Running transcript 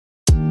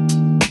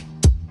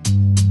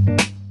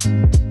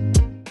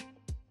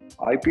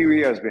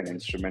IPV has been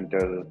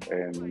instrumental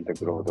in the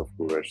growth of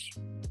Koovers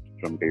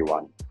from day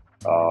one.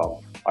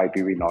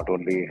 IPV not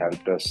only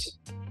helped us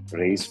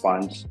raise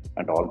funds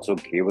and also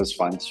gave us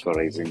funds for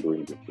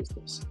doing this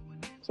business.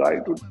 So I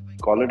would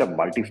call it a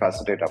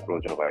multifaceted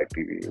approach of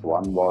IPV.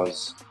 One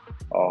was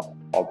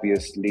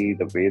obviously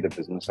the way the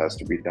business has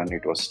to be done.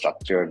 It was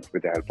structured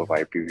with the help of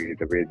IPV,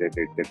 the way they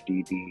did the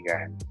DD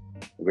and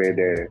where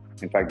they,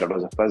 in fact, that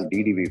was the first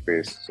DD we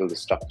faced. So the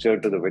structure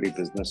to the very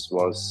business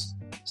was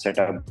set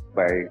up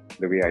by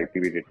the way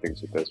IPV did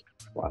things with us.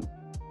 One,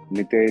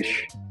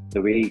 Nitesh,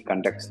 the way he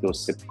conducts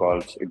those SIP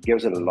calls, it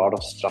gives a lot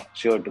of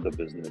structure to the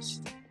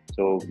business.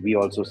 So we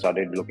also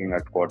started looking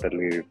at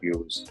quarterly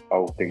reviews,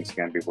 how things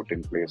can be put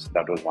in place.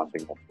 That was one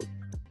thing.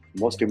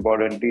 Most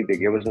importantly, they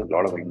gave us a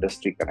lot of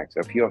industry connects.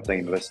 A few of the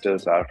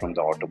investors are from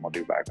the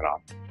automotive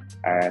background.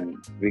 And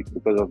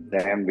because of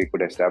them, we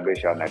could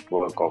establish our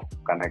network of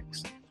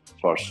connects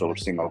for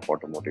sourcing of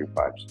automotive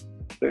parts.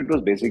 So it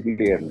was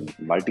basically a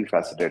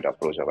multifaceted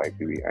approach of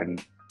IPV.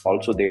 And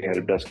also they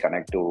helped us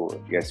connect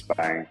to Yes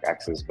Bank,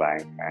 Axis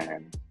Bank,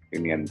 and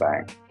Union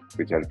Bank,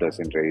 which helped us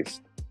in raise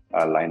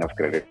a line of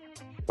credit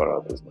for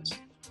our business.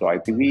 So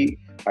IPV,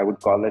 I would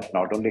call it,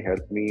 not only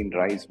helped me in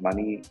raise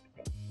money,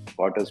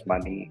 got us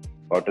money,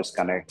 got us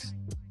connects,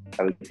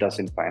 helped us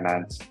in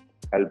finance,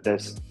 helped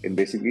us in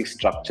basically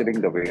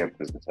structuring the way a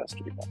business has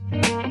to be done.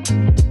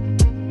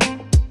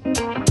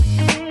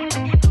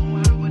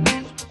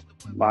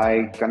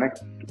 My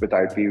connect with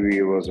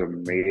IPV was a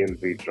mail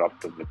we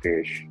dropped to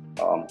Nitesh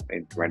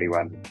in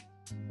 21.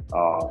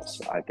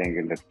 I think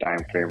in the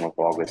time frame of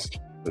August.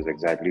 It was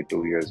exactly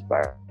 2 years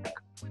back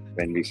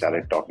when we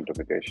started talking to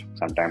Nitesh,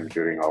 sometime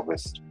during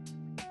August.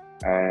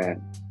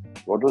 And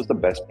what was the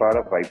best part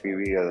of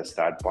IPV as a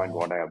start point?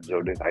 What I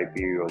observed is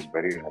IPV was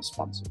very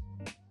responsive.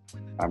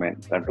 I mean,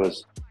 that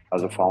was,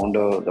 as a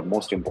founder, the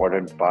most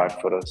important part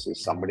for us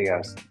is somebody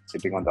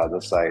sitting on the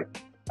other side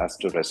has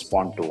to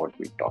respond to what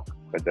we talk,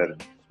 whether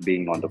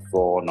being on the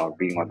phone or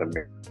being on the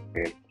mail.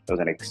 There was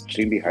an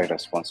extremely high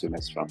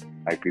responsiveness from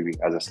IPV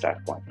as a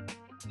start point.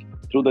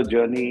 Through the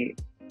journey,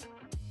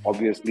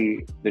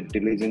 obviously, the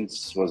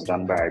diligence was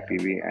done by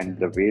IPV, and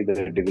the way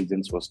the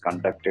diligence was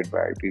conducted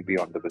by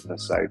IPV on the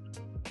business side,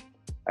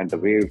 and the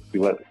way we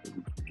were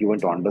given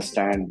to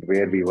understand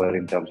where we were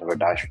in terms of a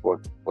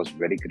dashboard was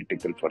very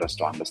critical for us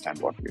to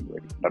understand what we were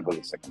doing. That was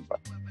the second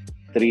part.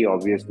 3,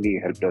 obviously,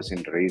 helped us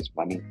in raise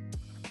money.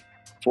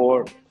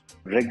 4,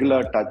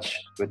 regular touch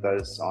with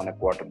us on a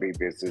quarterly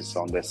basis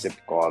on the SIP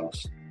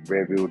calls,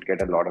 where we would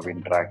get a lot of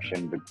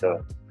interaction with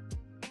the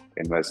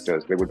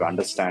investors. We would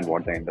understand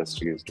what the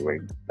industry is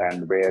doing,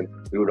 and where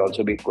we would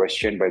also be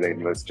questioned by the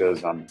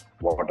investors on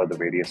what are the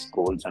various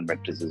goals and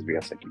metrics we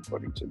are setting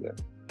for each other.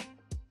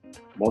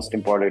 Most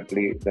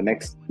importantly, the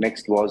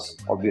next was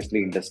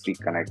obviously industry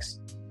connects.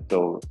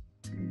 So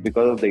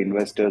because of the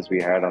investors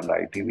we had on the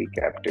ITV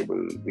cap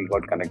table, we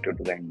got connected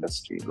to the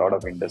industry. A lot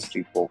of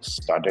industry folks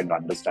started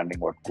understanding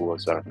what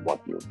Koovers are and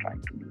what we were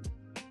trying to do.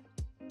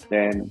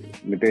 Then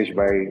Nitesh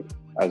Bhai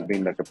has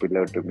been like a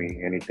pillar to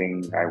me.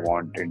 Anything I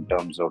want in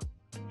terms of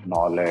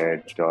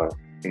knowledge or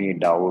any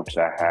doubts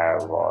I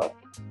have or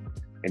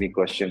any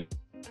questions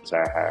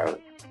I have,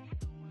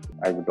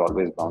 I would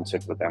always bounce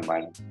it with them,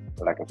 and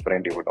like a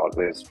friend, he would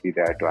always be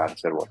there to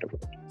answer whatever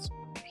it is.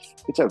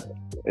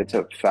 It's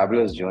a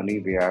fabulous journey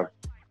we have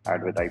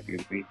had with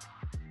IPV,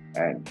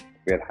 and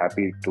we are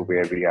happy to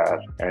where we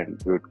are,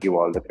 and we would give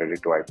all the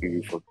credit to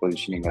IPV for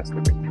positioning us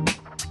today.